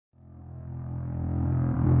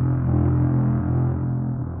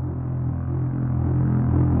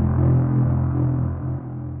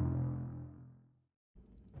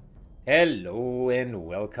Hello and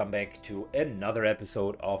welcome back to another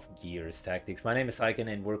episode of Gears Tactics. My name is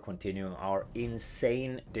Syken and we're continuing our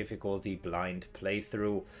insane difficulty blind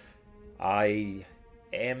playthrough. I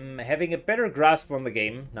am having a better grasp on the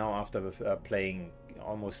game now after playing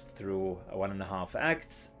almost through 1.5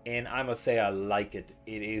 acts, and I must say I like it.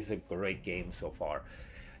 It is a great game so far.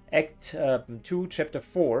 Act 2, Chapter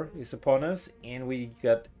 4 is upon us, and we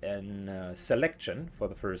got a selection for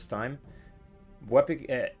the first time.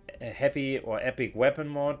 Heavy or epic weapon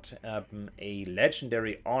mod, a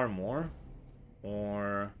legendary armor,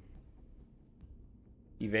 or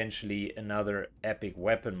eventually another epic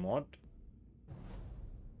weapon mod.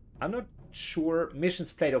 I'm not sure.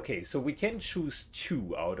 Missions played. Okay, so we can choose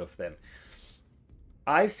 2 out of them.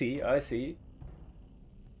 I see.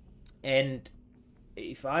 And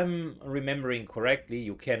if I'm remembering correctly,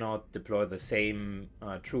 you cannot deploy the same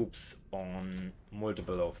troops on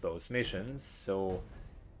multiple of those missions. So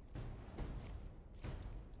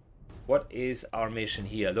what is our mission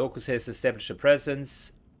here? Locus has established a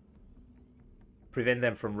presence. Prevent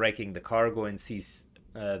them from wrecking the cargo and seize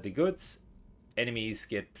the goods. Enemies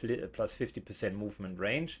get plus 50% movement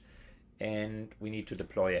range. And we need to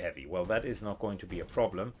deploy a heavy. Well, that is not going to be a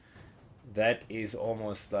problem. That is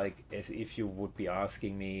almost like as if you would be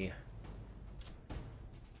asking me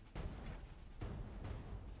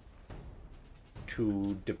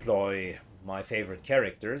to deploy my favorite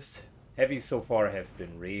characters. Heavies so far have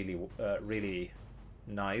been really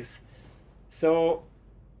nice. So,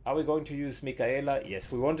 are we going to use Michaela?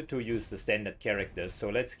 Yes, we wanted to use the standard characters, so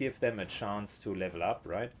let's give them a chance to level up,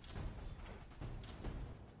 right?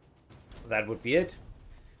 That would be it.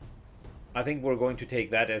 I think we're going to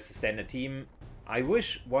take that as a standard team. I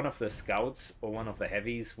wish one of the scouts or one of the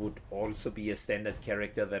heavies would also be a standard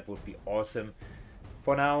character. That would be awesome.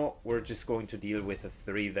 For now, we're just going to deal with the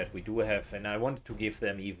 3 that we do have, and I wanted to give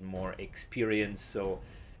them even more experience. So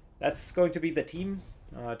that's going to be the team.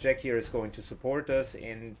 Jack here is going to support us,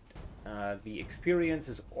 and the experience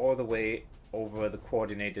is all the way over the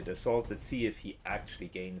coordinated assault. Let's see if he actually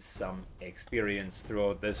gains some experience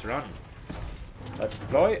throughout this run. Let's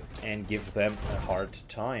deploy and give them a hard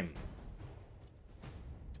time.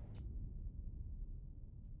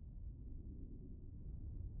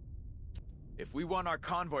 If we want our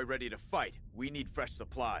convoy ready to fight, we need fresh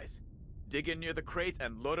supplies. Dig in near the crates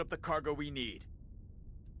and load up the cargo we need.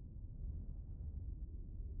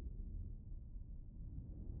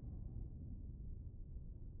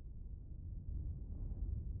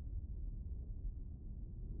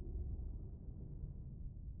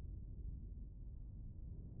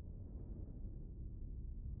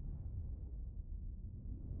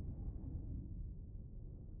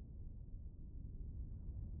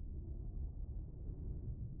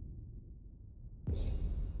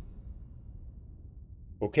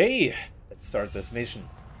 Okay, let's start this mission.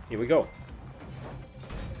 Here we go.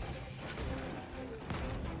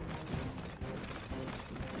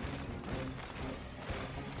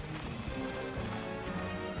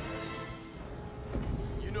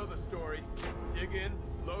 You know the story. Dig in,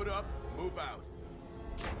 load up, move out.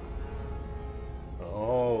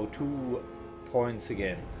 Oh, 2 points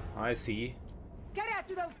again. I see. Get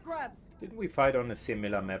after those grubs! Didn't we fight on a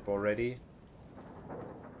similar map already?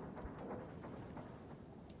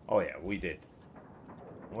 Oh yeah, we did.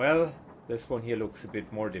 Well, this one here looks a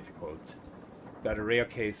bit more difficult. Got a rare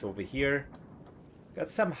case over here. Got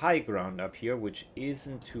some high ground up here, which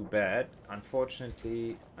isn't too bad.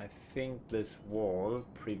 Unfortunately, I think this wall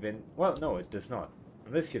prevent... Well, no, it does not.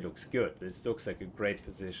 This here looks good. This looks like a great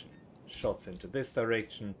position. Shots into this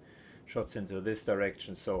direction, shots into this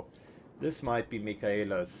direction. So this might be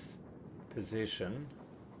Michaela's position.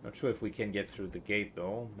 Not sure if we can get through the gate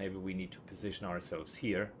though. Maybe we need to position ourselves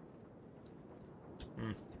here.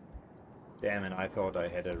 Damn it, I thought I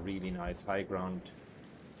had a really nice high ground.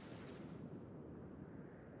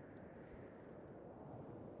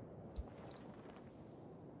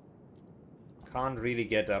 Can't really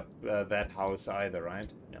get up that house either, right?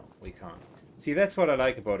 No, we can't. See, that's what I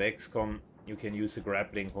like about XCOM. You can use a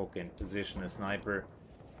grappling hook and position a sniper.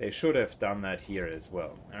 They should have done that here as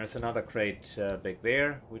well. There's another crate back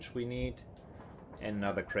there, which we need. And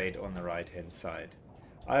another crate on the right-hand side.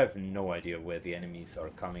 I have no idea where the enemies are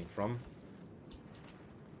coming from.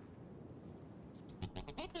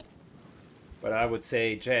 But I would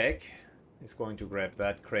say Jack is going to grab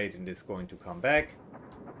that crate and is going to come back.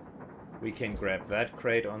 We can grab that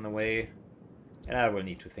crate on the way. And I will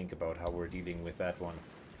need to think about how we're dealing with that one.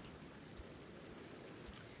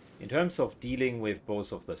 In terms of dealing with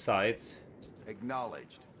both of the sides...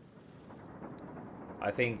 Acknowledged.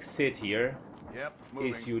 I think Sid here Yep,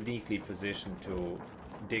 is uniquely positioned to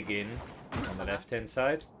dig in on the left-hand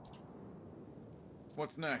side.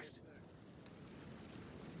 What's next?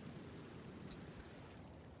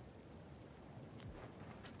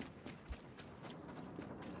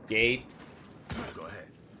 Gabe Go ahead.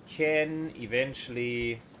 can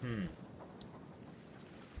eventually...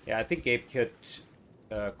 Yeah, I think Gabe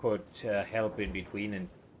could help in between and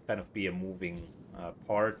kind of be a moving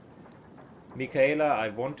part. Michaela, I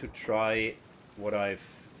want to try what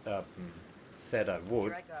I've said I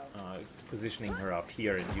would, Here I go. positioning her up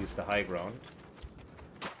here and use the high ground.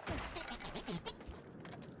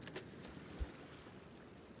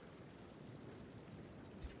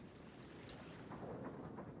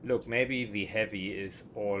 Look, maybe the heavy is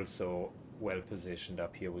also well positioned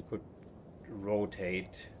up here. We could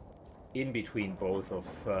rotate in between both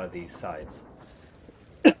of these sides.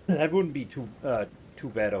 That wouldn't be too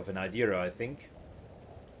bad of an idea, I think.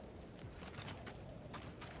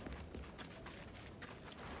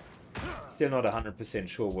 Still not 100%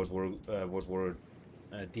 sure what we're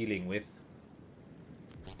dealing with.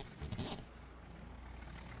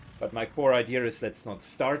 But my core idea is let's not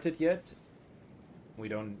start it yet. We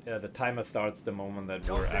don't. The timer starts the moment that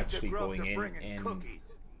we're actually going in and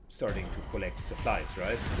starting to collect supplies,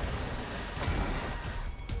 right?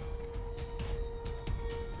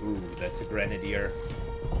 Ooh, that's a grenadier.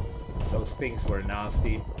 Those things were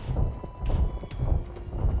nasty.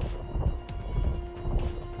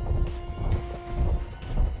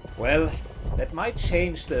 Well, that might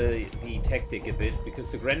change the tactic a bit,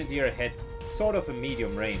 because the grenadier had sort of a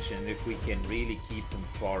medium range, and if we can really keep them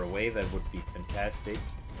far away, that would be fantastic.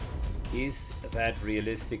 Is that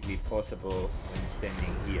realistically possible when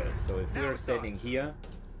standing here? So if we're standing here...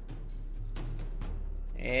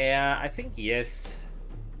 Yeah, I think yes.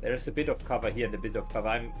 There's a bit of cover here and a bit of cover.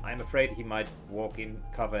 I'm afraid he might walk in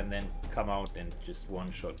cover and then come out and just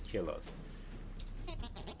one-shot kill us.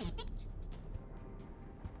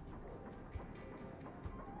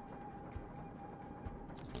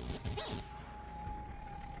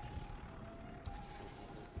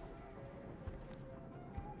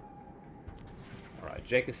 Alright,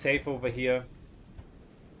 Jack is safe over here.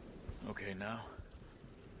 Okay, now.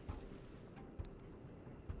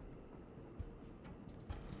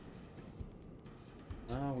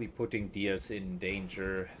 Are we putting Diaz in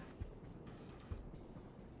danger?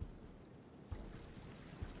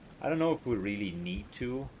 I don't know if we really need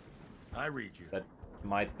to. I read you. That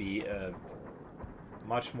might be a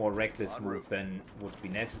much more reckless move than would be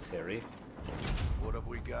necessary. What have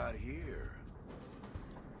we got here?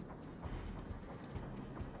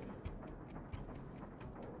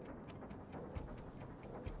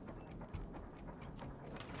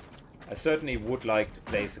 I certainly would like to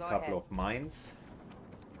place a Go couple ahead. of mines.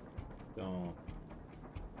 So,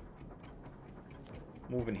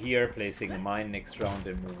 moving here, placing a mine next round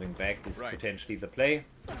and moving back is potentially the play.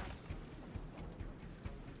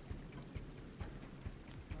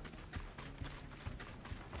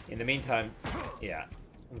 In the meantime, yeah,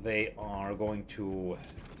 they are going to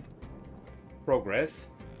progress.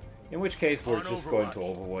 In which case, we're just going to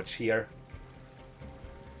Overwatch here.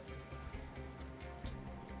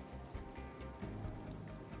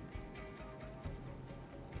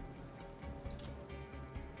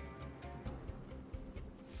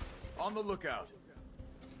 On the lookout.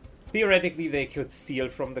 Theoretically, they could steal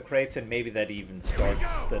from the crates, and maybe that even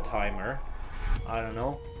starts the timer. I don't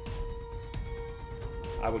know.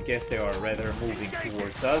 I would guess they are rather moving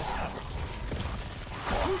towards us.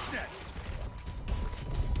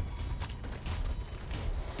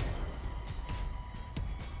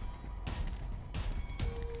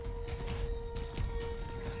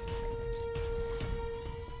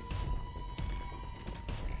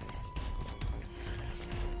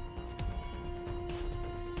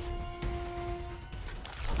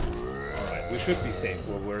 Alright, we should be safe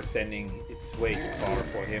where we're standing. It's way too far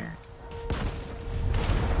for him.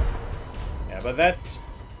 Yeah, but that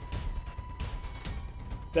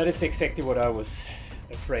is exactly what I was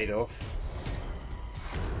afraid of.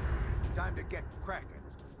 Time to get cracking.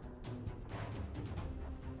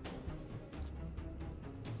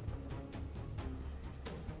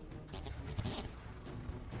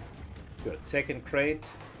 Good. Second crate.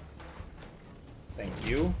 Thank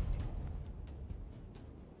you.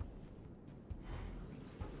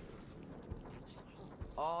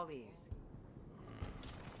 All ears.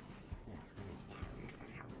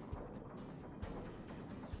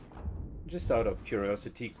 Just out of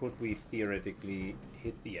curiosity, could we theoretically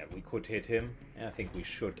hit... Yeah, we could hit him. And I think we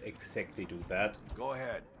should exactly do that. Go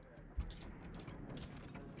ahead.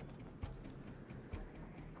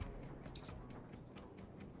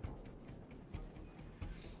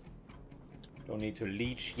 Don't need to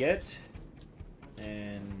leech yet.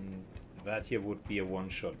 And that here would be a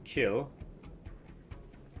one-shot kill.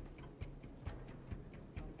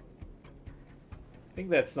 I think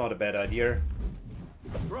that's not a bad idea.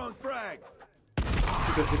 Wrong frag.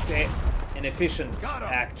 Because it's an efficient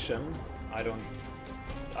action. I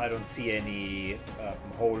don't see any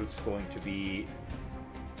holes going to be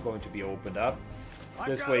opened up.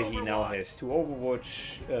 This way he now has two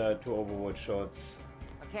overwatch shots.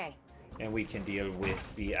 Okay. And we can deal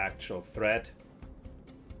with the actual threat.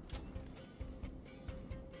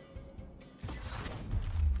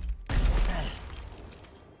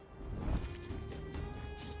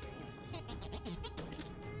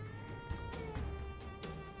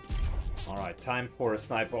 Alright, time for a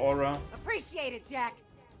sniper aura. Appreciate it, Jack.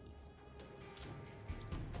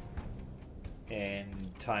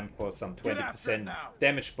 And time for some 20%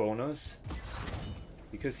 damage bonus.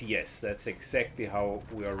 Because yes, that's exactly how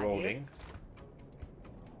we are rolling.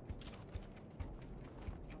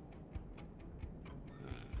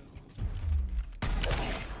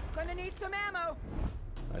 Gonna need some ammo.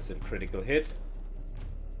 That's a critical hit.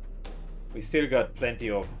 We still got plenty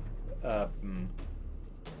of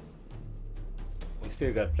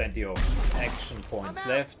action points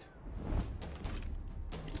left.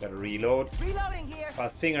 Gotta reload. Reloading here.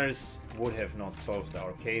 Fast fingers would have not solved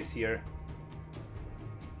our case here.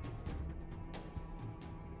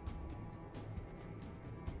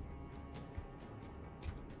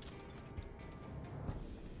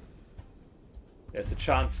 There's a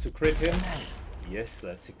chance to crit him. Yes,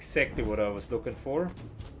 that's exactly what I was looking for.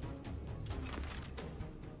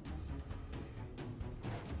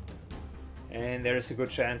 And there's a good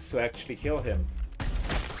chance to actually kill him.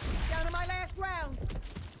 Down to my last round.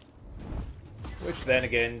 Which then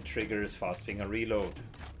again triggers fast finger reload.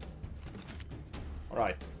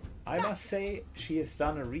 Alright. I must say she has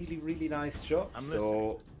done a really nice job.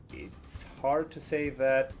 So it's hard to say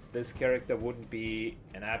that this character wouldn't be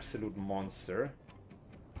an absolute monster.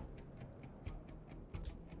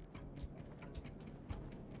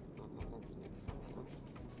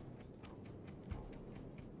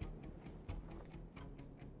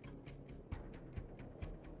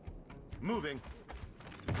 Moving.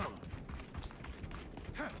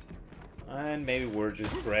 And maybe we're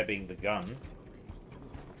just grabbing the gun.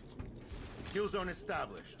 Kill zone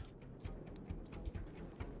established.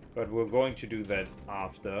 But we're going to do that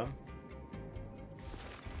after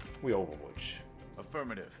we overwatch.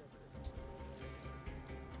 Affirmative.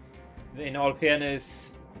 In all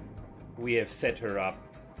fairness, we have set her up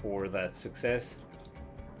for that success.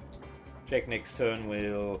 Jack next turn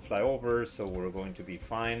will fly over, so we're going to be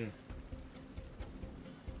fine.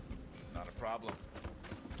 Not a problem.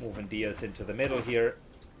 Moving Diaz into the middle here.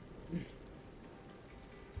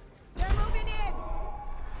 They're moving in.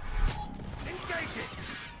 Engage it.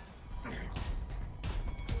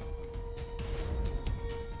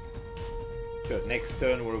 Good. Next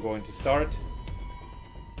turn we're going to start.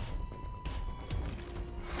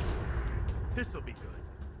 This'll be good.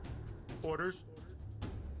 Orders.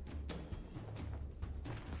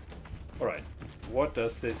 Alright. What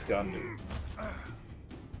does this gun do?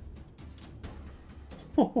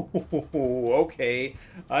 Okay,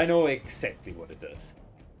 I know exactly what it does.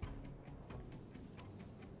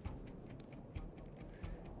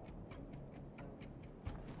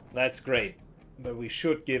 That's great, but we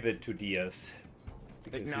should give it to Diaz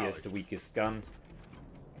because he has the weakest gun.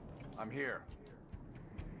 I'm here.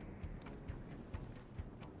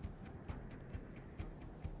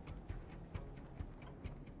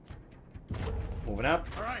 Moving up.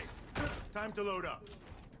 All right, time to load up.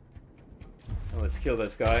 Let's kill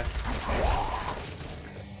this guy.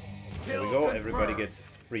 There we go. Everybody gets a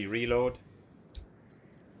free reload.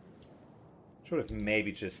 Should have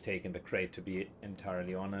maybe just taken the crate, to be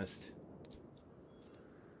entirely honest.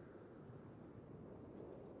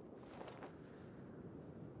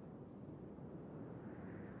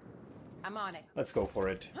 I'm on it. Let's go for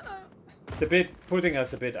it. It's a bit putting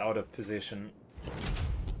us a bit out of position.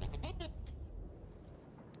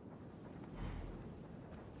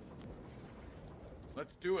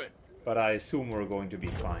 Let's do it. But I assume we're going to be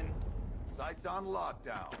fine. Sights on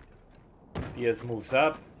lockdown. Diaz moves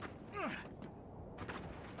up.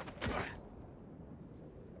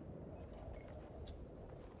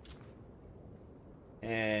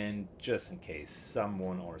 And just in case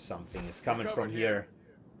someone or something is coming from here,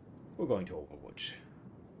 we're going to Overwatch.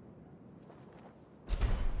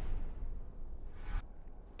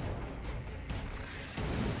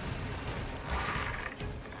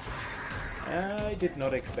 I did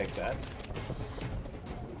not expect that.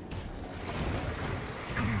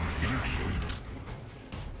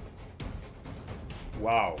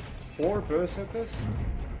 Wow, 4 berserkers?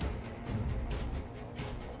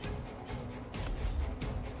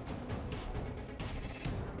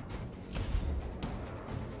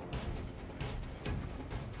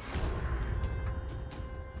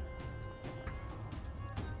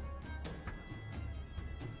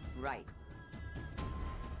 Right.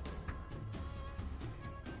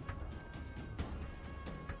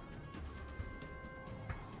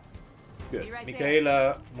 Good. Be right there.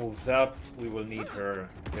 Michaela moves up. We will need her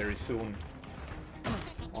very soon.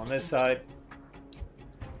 On this side.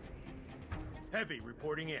 Heavy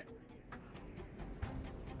reporting in.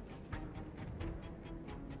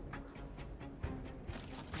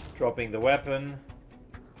 Dropping the weapon.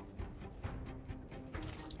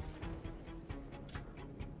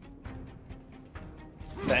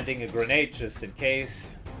 Planting a grenade just in case.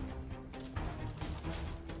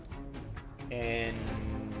 And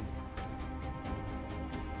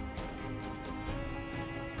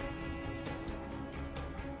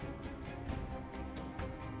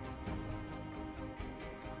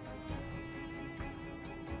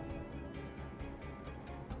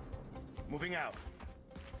Moving out.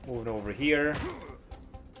 moving over here.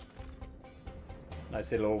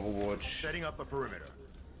 Nice little overwatch. Setting up a perimeter.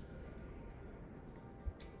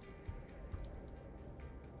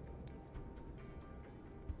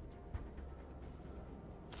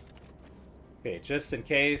 Okay, just in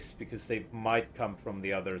case, because they might come from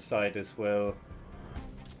the other side as well.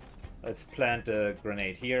 Let's plant a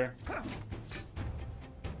grenade here.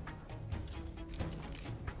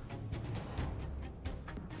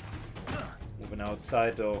 Moving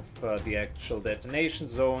outside of the actual detonation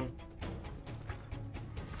zone.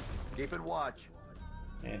 Keep it watch.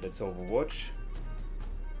 And it's Overwatch.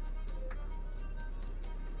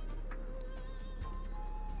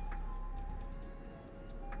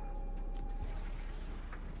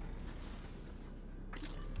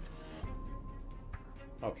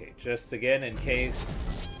 Okay, just again in case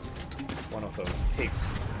one of those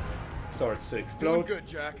ticks starts to Doing explode. good,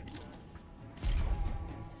 Jack.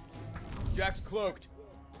 Jack's cloaked.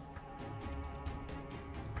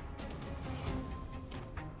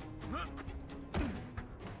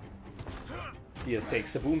 Diaz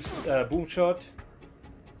takes the boom shot.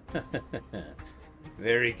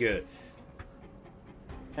 Very good.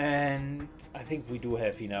 And I think we do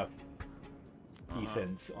have enough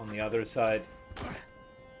defense on the other side.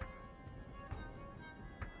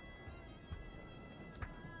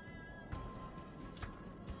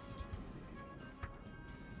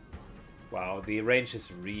 Wow, the range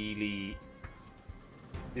is really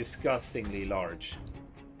disgustingly large.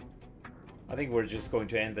 I think we're just going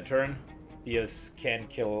to end the turn. Diaz can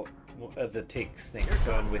kill the ticks next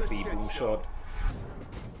turn with the boom shot.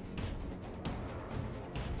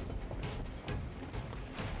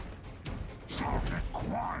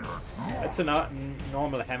 That's a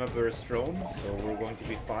normal hammerburst drone, so we're going to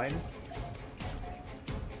be fine.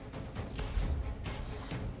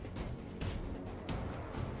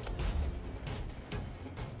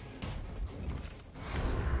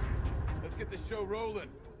 Let's get the show rolling.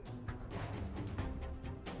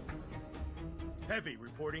 Heavy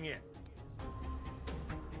reporting in.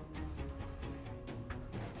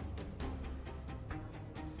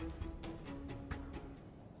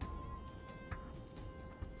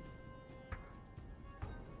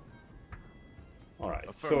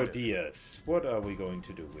 Alright, so Diaz, what are we going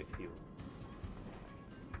to do with you?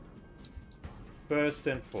 First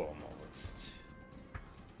and foremost,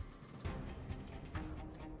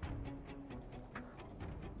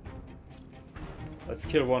 let's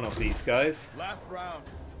kill one of these guys. Last round.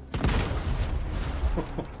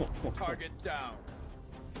 Target down.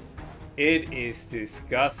 It is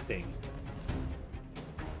disgusting.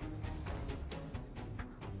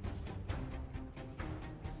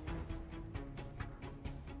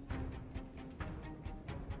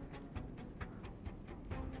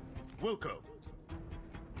 Wilco.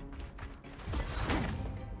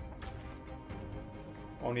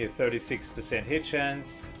 Only a 36% hit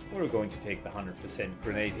chance. We're going to take the 100%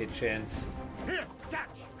 grenade hit chance. Here, catch.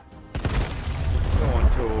 Don't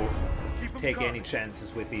want to Keep 'em take coming. any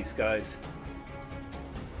chances with these guys.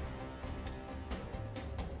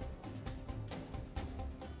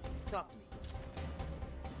 Talk to me.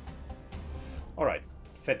 Alright,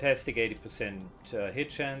 fantastic 80% hit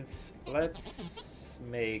chance. Let's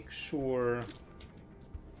make sure...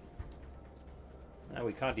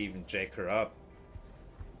 we can't even jack her up.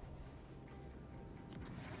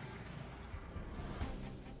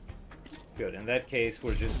 Good, in that case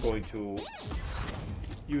we're just going to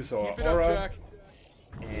use our Keep it up, aura Jack.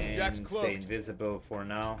 Jack's and cloaked. stay invisible for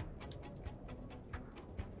now.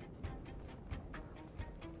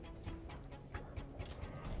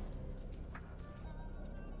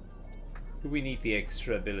 Do we need the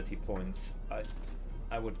extra ability points?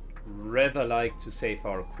 I would rather like to save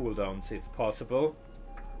our cooldowns if possible.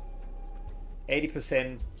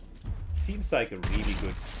 80% seems like a really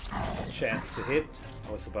good chance to hit.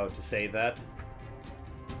 I was about to say that.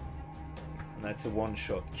 And that's a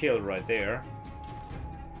one-shot kill right there.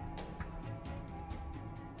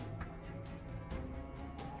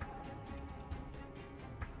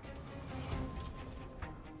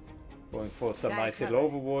 Going for some nice little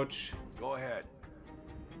Overwatch. Go ahead.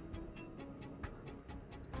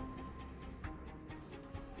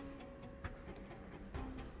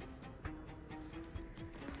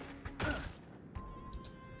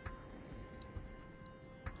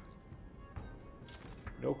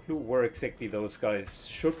 No clue where exactly those guys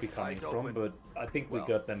should be coming from, but I think we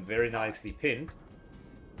got them very nicely pinned.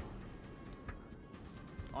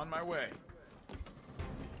 On my way.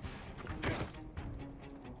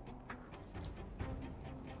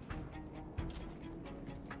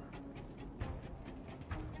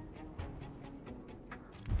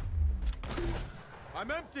 I'm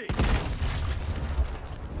empty.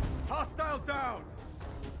 Hostile down.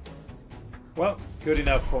 Well, good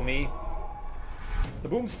enough for me. The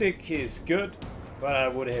boomstick is good, but I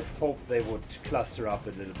would have hoped they would cluster up a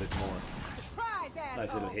little bit more.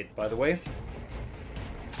 Nice little hit, by the way.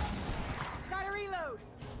 Gotta reload.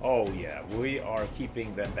 Oh yeah, we are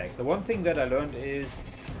keeping them back. The one thing that I learned is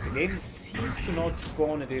the game seems to not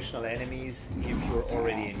spawn additional enemies if you're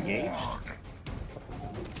already engaged.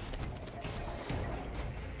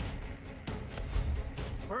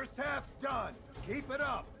 First half done. Keep it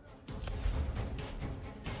up.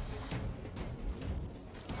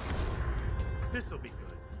 This'll be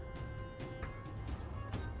good.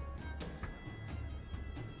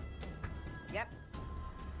 Yep.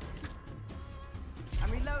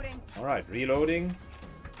 I'm reloading. Alright, reloading.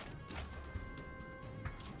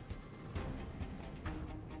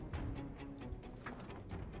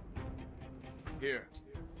 Here.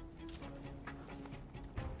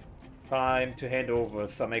 Time to hand over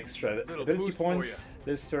some extra Little ability boost for points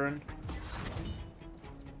this turn.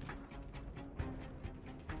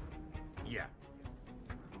 Yeah.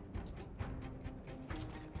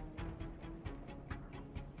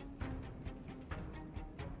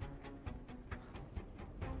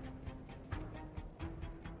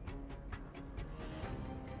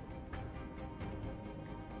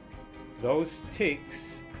 Those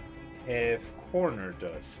ticks have cornered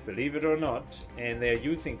us, believe it or not, and they're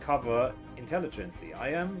using cover intelligently. I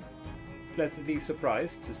am pleasantly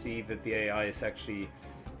surprised to see that the AI is actually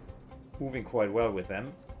moving quite well with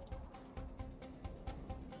them.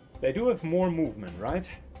 They do have more movement, right?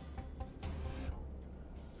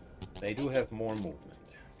 They do have more movement.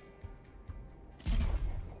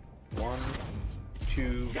 1,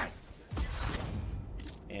 2, Yes.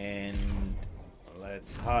 and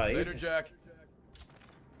let's hide. Later, Jack.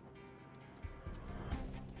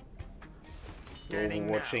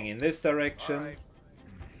 Watching in this direction. All right.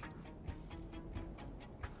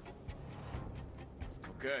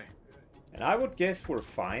 Okay. And I would guess we're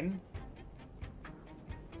fine.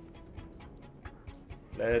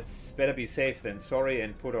 Let's better be safe than sorry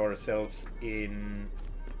and put ourselves in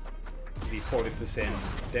the 40%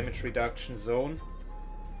 damage reduction zone.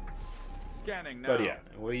 Scanning now. But yeah,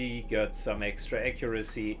 we got some extra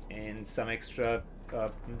accuracy and some extra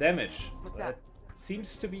damage. What's That up?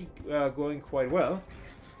 seems to be going quite well.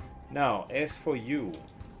 Now, as for you,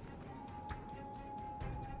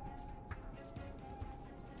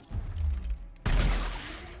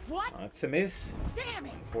 What? that's a miss. Damn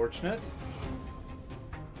it! Unfortunate.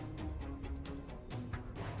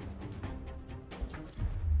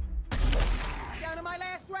 Down to my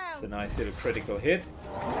last round. It's a nice little critical hit.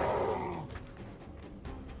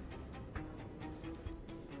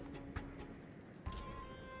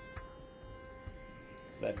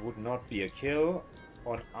 That would not be a kill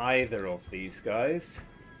on either of these guys.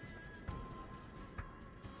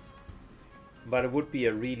 But it would be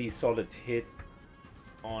a really solid hit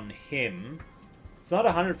on him. It's not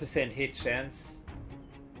a 100% hit chance,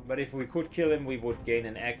 but if we could kill him, we would gain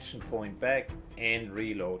an action point back and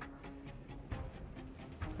reload.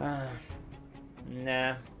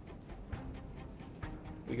 Nah.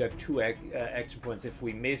 We got 2 action points. If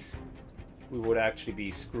we miss, we would actually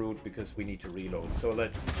be screwed because we need to reload. So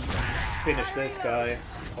let's finish this guy.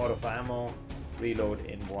 Out of ammo. Reload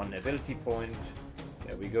in 1 ability point.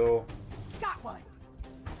 There we go. Got one.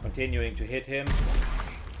 Continuing to hit him.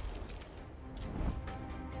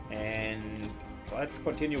 And let's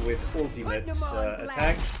continue with ultimate Put them on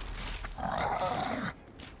attack.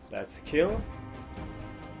 That's a kill.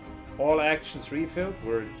 All actions refilled.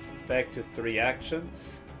 We're back to 3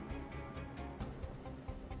 actions.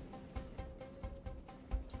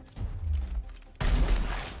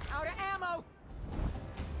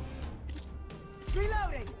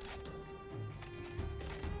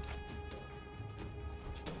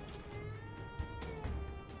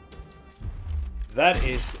 That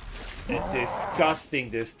is a disgusting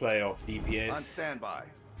display of On DPS. standby.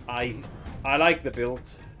 I like the build.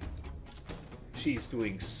 She's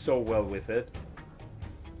doing so well with it.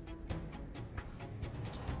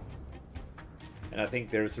 And I think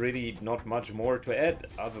there's really not much more to add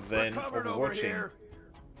other than We're covered over overwatching. here.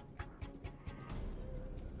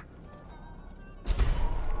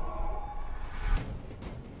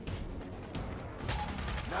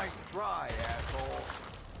 Nice try, asshole.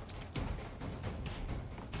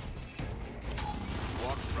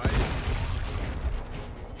 Walked right in.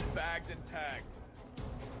 Bagged and tagged.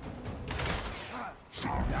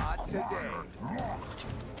 Not today.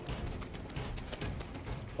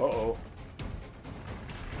 Uh-oh.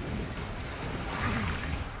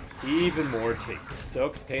 Even more ticks.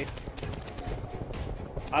 Okay.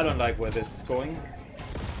 I don't like where this is going.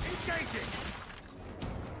 Engaging.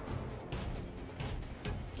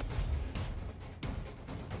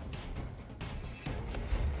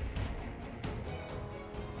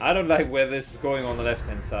 I don't like where this is going on the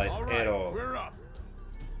left-hand side All right, at all. we're up.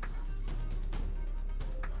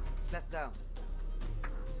 Let's go.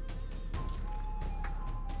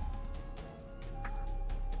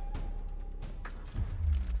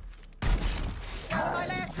 Down to my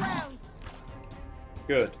last rounds.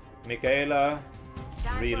 Good. Michaela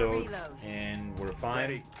Time for a reloads, reload. and we're fine.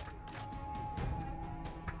 Ready.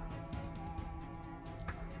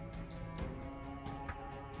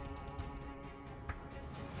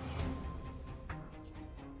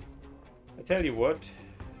 I tell you what,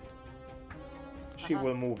 she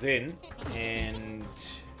will move in and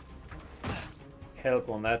help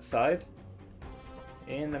on that side.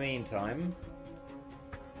 In the meantime,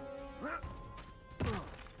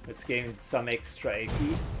 let's gain some extra AP.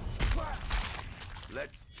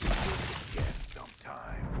 Let's do this again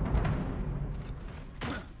sometime.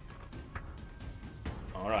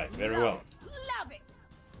 Alright, very Love well. it. Love it.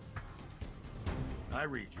 I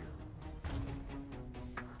read you.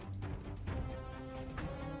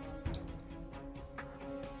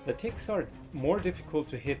 The ticks are more difficult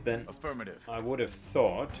to hit than Affirmative. I would have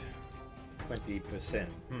thought. 20%.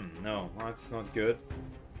 No, that's not good.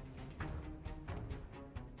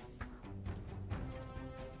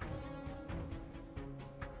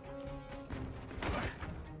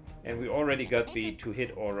 And we already got the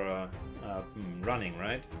to-hit aura running,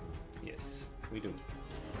 right? Yes, we do.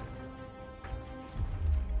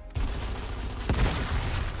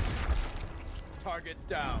 Target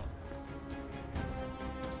down.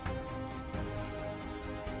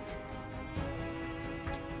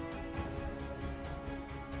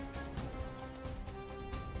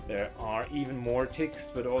 There are even more ticks,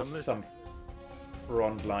 but also some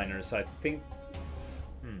frontliners, I think.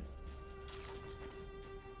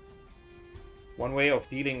 One way of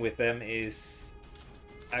dealing with them is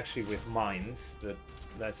actually with mines, but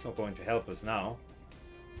that's not going to help us now.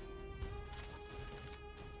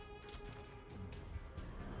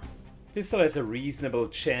 Pistol has a reasonable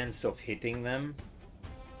chance of hitting them.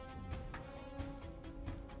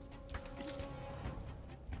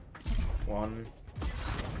 One,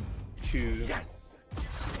 two, Yes.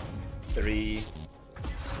 three.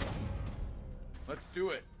 Let's do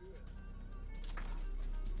it.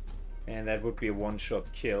 And that would be a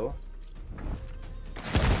one-shot kill.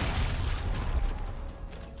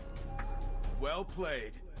 Well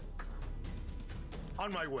played.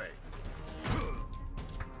 On my way.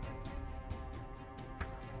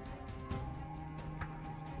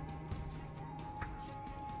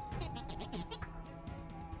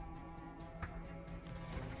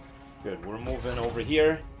 Good, we're moving over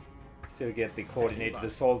here. Still get the coordinated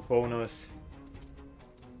assault bonus.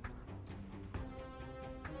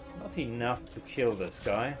 Not enough to kill this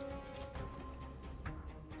guy.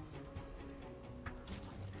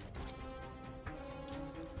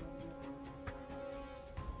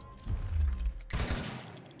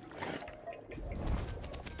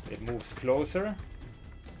 It moves closer,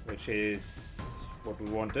 which is what we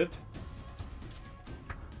wanted.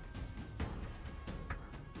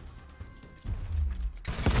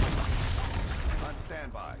 On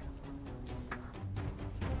standby.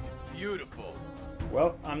 Beautiful.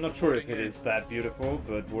 Well, I'm not sure if it is that beautiful,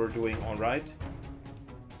 but we're doing alright.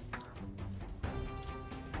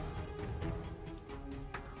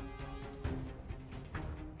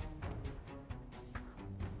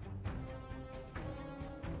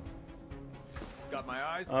 Got my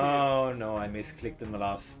eyes peeled. Oh no, I misclicked in the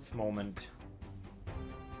last moment.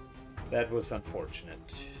 That was unfortunate.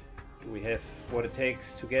 Do we have what it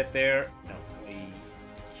takes to get there? No, we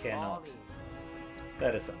cannot. All ears.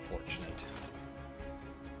 That is unfortunate.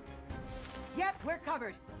 Yep, we're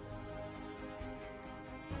covered.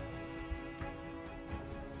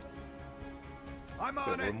 I'm Good,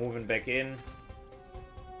 on we're it. moving back in.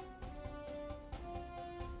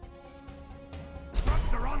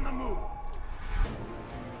 They're on the move.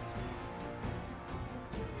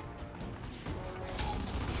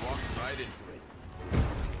 Walk right into it.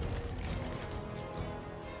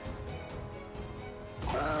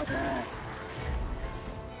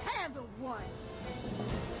 Handle one.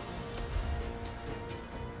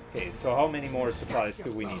 Okay, so how many more supplies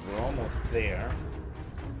do we need? We're almost there,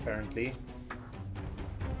 apparently.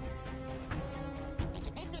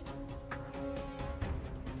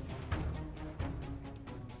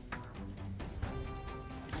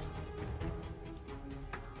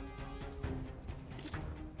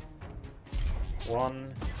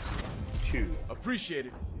 One, two. Appreciate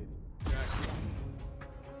it.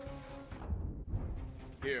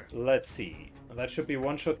 Here. Let's see. That should be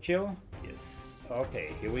one-shot kill. Yes.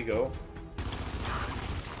 Okay, here we go.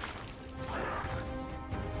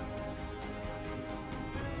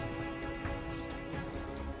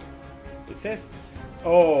 It says...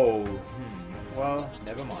 Oh, well,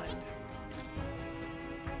 never mind.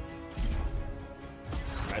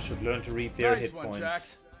 I should learn to read their Nice hit one, points. Jack.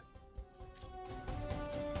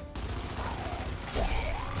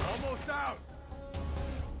 Almost out.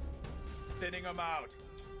 Thinning them out.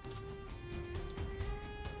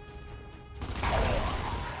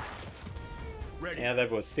 Ready. Yeah, that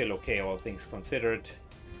was still okay, all things considered.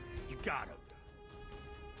 You got him.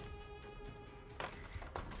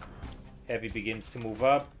 Heavy begins to move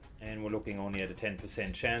up, and we're looking only at a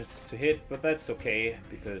 10% chance to hit, but that's okay,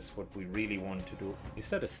 because what we really want to do... Is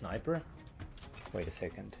that a sniper? Wait a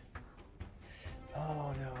second.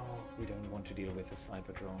 Oh no, we don't want to deal with a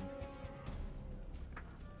sniper drone.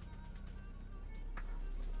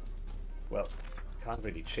 Well, can't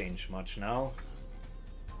really change much now.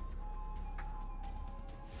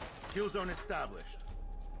 Kill zone established.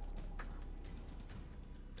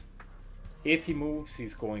 If he moves,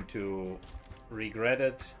 he's going to regret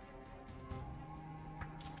it.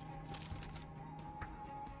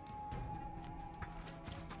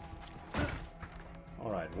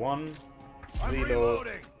 Alright, one. I'm Reload.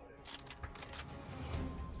 reloading.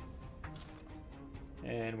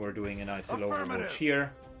 And we're doing a nice little overwatch Affirmative.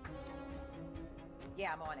 here.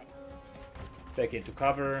 Yeah, I'm on it. Back into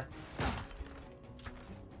cover.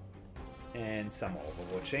 And some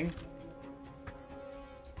overwatching.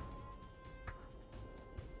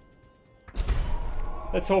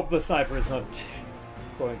 Let's hope the sniper is not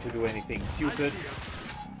going to do anything stupid.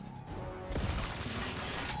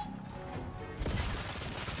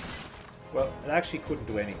 Well, it actually couldn't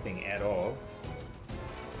do anything at all.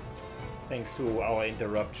 Thanks to our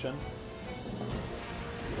interruption.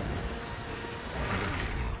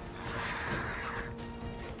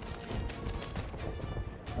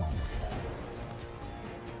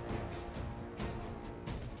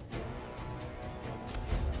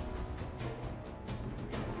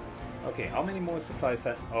 Okay, how many more supplies?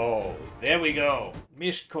 Oh, there we go.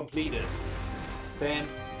 Mission completed.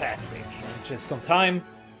 Fantastic. And just on time.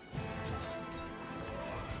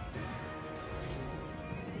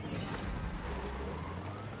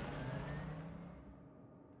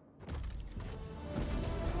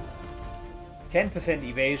 %10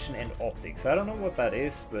 evasion and optics. I don't know what that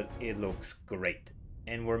is, but it looks great.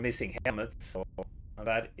 And we're missing helmets, so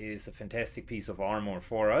that is a fantastic piece of armor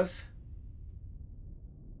for us.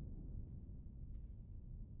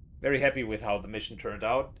 Very happy with how the mission turned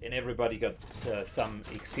out, and everybody got some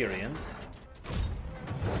experience.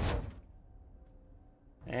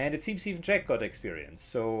 And it seems even Jack got experience.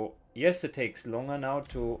 So yes, it takes longer now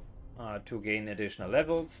to gain additional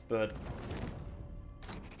levels, but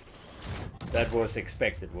that was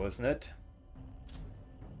expected, wasn't it?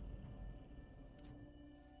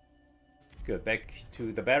 Good, back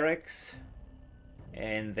to the barracks,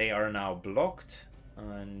 and they are now blocked,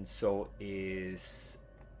 and so is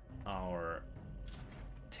our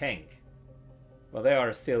tank. Well, they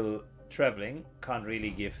are still traveling, can't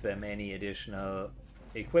really give them any additional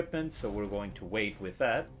equipment, so we're going to wait with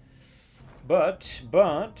that. But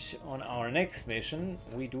on our next mission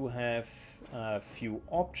we do have a few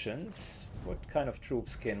options. What kind of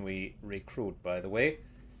troops can we recruit, by the way?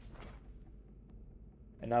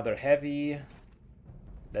 Another heavy,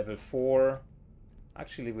 level 4.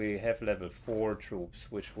 Actually, we have level 4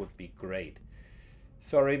 troops, which would be great.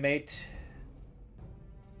 Sorry, mate.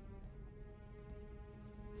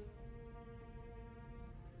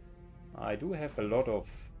 I do have a lot of...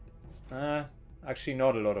 actually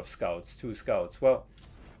not a lot of scouts. 2 scouts. Well,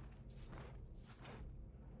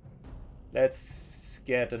 let's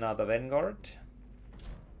get another vanguard.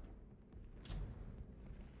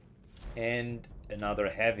 And another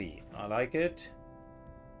heavy. I like it.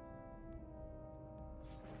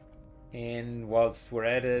 And whilst we're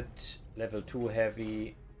at it, level 2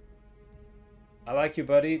 heavy. I like you,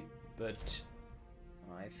 buddy, but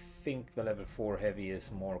I think the level 4 heavy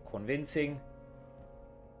is more convincing.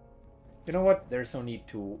 You know what? There's no need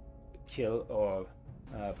to kill or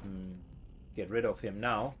get rid of him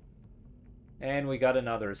now. And we got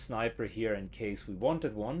another sniper here in case we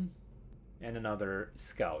wanted one. And another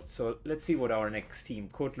scout. So let's see what our next team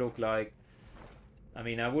could look like. I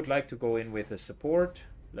mean, I would like to go in with a support.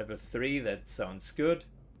 Level 3, that sounds good.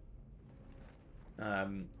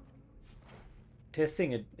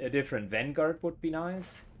 Testing a different Vanguard would be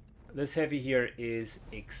nice. This heavy here is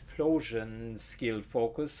explosion skill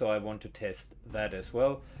focus, so I want to test that as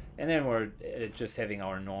well. And then we're just having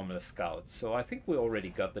our normal scouts. So I think we already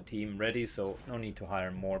got the team ready, so no need to hire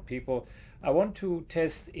more people. I want to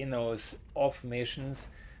test in those off missions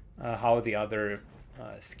how the other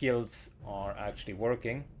skills are actually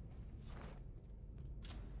working.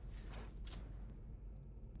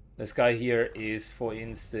 This guy here is, for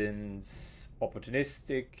instance,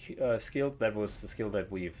 opportunistic skill. That was the skill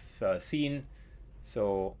that we've seen.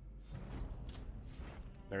 So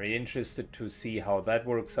very interested to see how that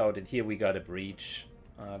works out. And here we got a breach.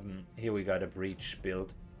 Here we got a breach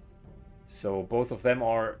build. So both of them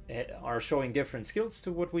are showing different skills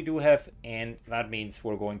to what we do have, and that means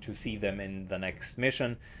we're going to see them in the next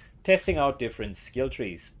mission, testing out different skill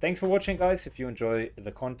trees. Thanks for watching, guys. If you enjoy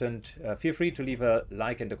the content, feel free to leave a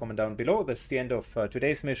like and a comment down below. This is the end of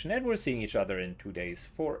today's mission, and we're seeing each other in 2 days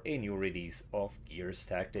for a new release of Gears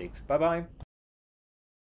Tactics. Bye bye.